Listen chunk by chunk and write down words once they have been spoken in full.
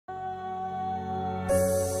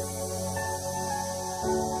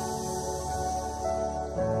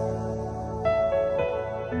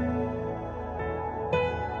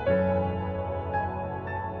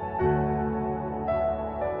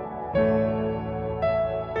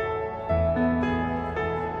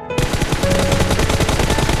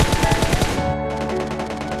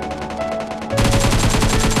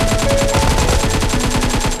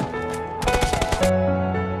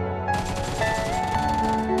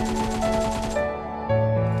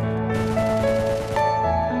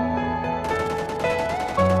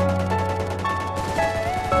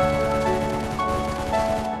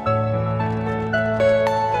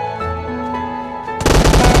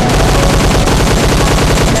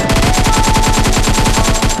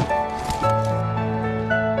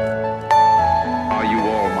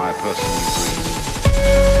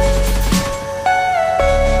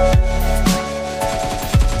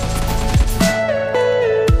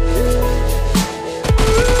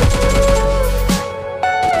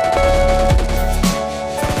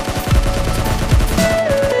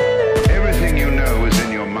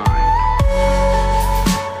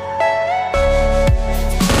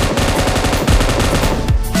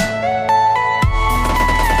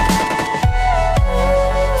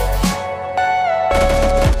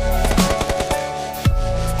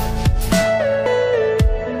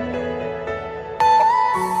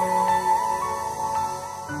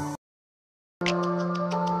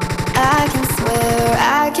I can swear,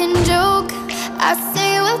 I can joke, I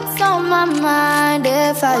say what's on my mind.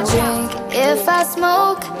 If I drink, if I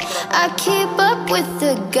smoke, I keep up with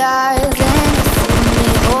the guys. And you see me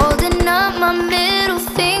holding up my middle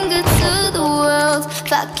finger to the world.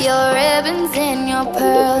 Fuck your ribbons and your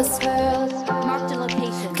pearls.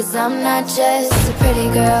 Cause I'm not just a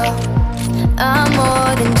pretty girl, I'm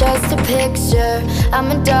more than just a picture.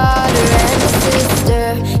 I'm a daughter and a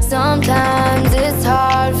sister. Sometimes it's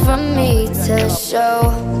hard for me to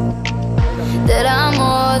show that I'm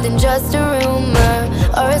more than just a rumor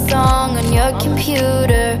or a song on your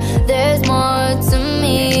computer. There's more to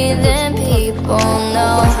me than people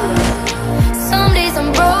know. Some days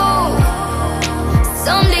I'm broke,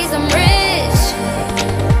 some days I'm rich,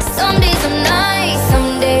 some days I'm nice,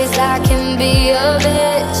 some days I can be a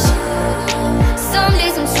bitch. Some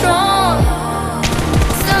days I'm strong,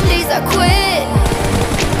 some days I quit.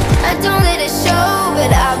 I don't let it show,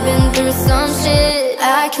 but I've been through some shit.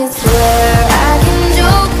 I can swear